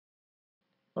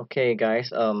Okay,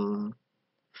 guys.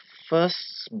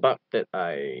 First bug that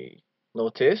I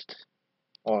noticed,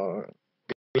 or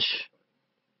which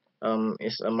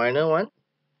is a minor one,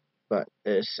 but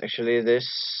it's actually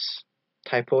this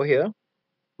typo here.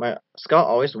 My skull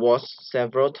always was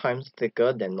several times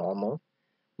thicker than normal,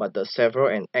 but the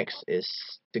several and X is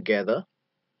together.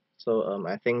 So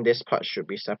I think this part should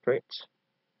be separate.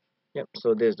 Yep.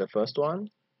 So this is the first one.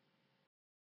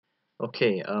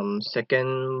 Okay.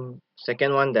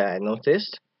 Second one that I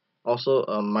noticed, also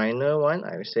a minor one,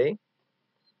 I would say.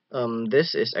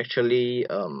 This is actually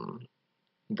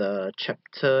the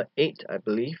chapter 8, I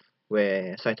believe,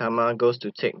 where Saitama goes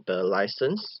to take the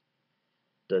license,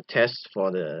 the test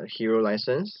for the hero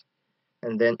license,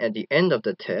 and then at the end of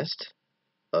the test,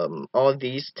 all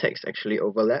these texts actually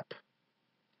overlap,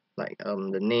 like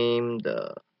the name,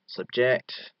 the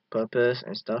subject, purpose,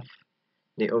 and stuff.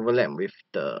 They overlap with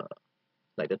the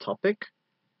topic.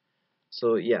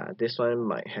 So yeah, this one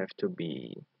might have to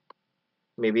be,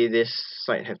 maybe this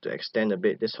side have to extend a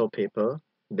bit, this whole paper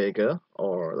bigger,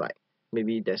 or like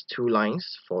maybe there's two lines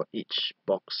for each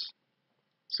box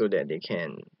so that they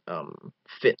can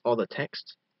fit all the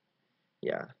text.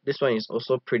 Yeah, this one is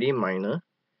also pretty minor.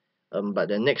 But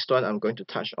the next one I'm going to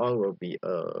touch on will be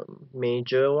a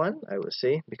major one, I would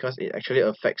say, because it actually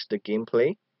affects the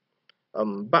gameplay.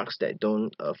 Bugs that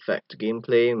don't affect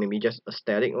gameplay, maybe just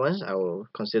aesthetic ones, I will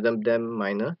consider them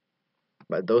minor.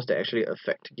 But those that actually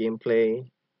affect gameplay,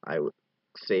 I would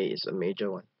say is a major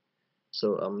one.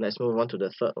 So let's move on to the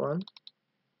third one.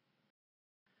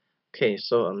 Okay,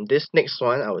 so this next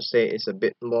one I would say is a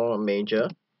bit more major.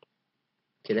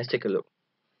 Okay, let's take a look.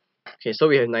 Okay, so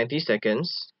we have 90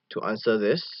 seconds to answer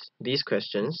these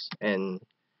questions, and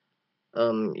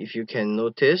if you can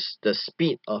notice, the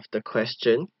speed of the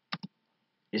question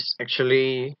is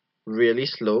actually really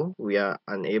slow. We are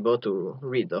unable to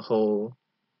read the whole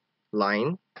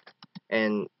line,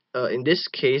 and in this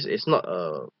case, it's not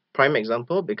a prime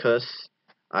example because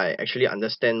I actually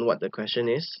understand what the question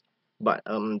is, but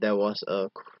there was a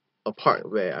part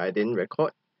where I didn't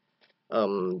record.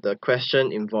 The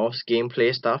question involves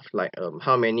gameplay stuff like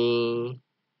how many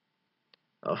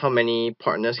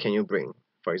partners can you bring,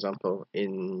 for example,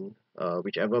 in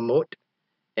whichever mode.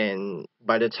 And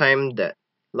by the time that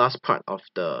last part of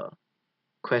the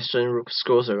question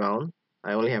scrolls around,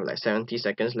 I only have like 70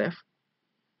 seconds left.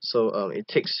 So it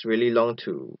takes really long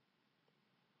to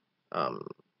um,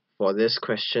 for this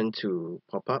question to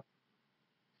pop up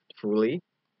fully.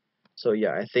 So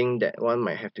yeah, I think that one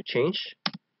might have to change.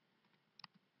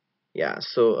 Yeah,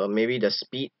 so maybe the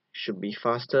speed should be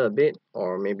faster a bit,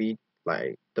 or maybe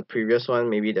like the previous one,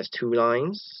 maybe there's two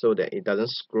lines so that it doesn't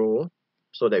scroll,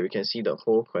 so that we can see the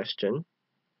whole question.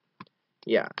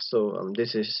 Yeah, so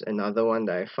this is another one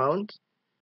that I found.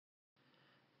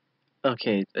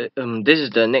 Okay, this is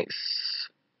the next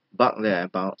bug that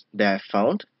I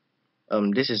found.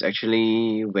 This is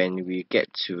actually when we get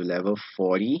to level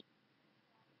 40.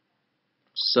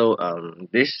 So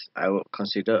this I would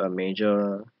consider a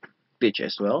major glitch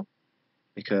as well,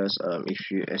 because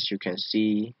if you as you can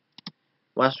see,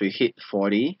 once we hit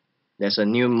 40, there's a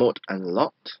new mode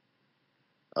unlocked.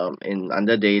 In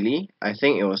under daily, I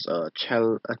think it was a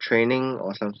training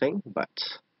or something, but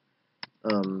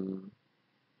um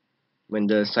when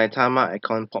the Saitama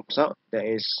icon pops out, there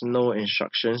is no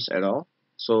instructions at all,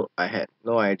 so I had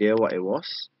no idea what it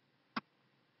was.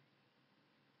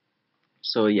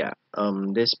 So yeah,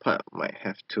 this part might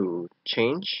have to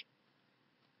change.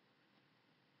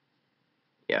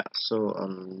 Yeah, so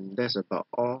that's about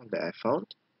all that I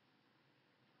found.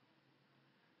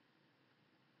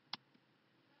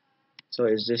 So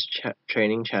is this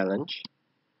training challenge?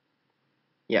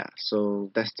 Yeah, so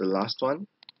that's the last one.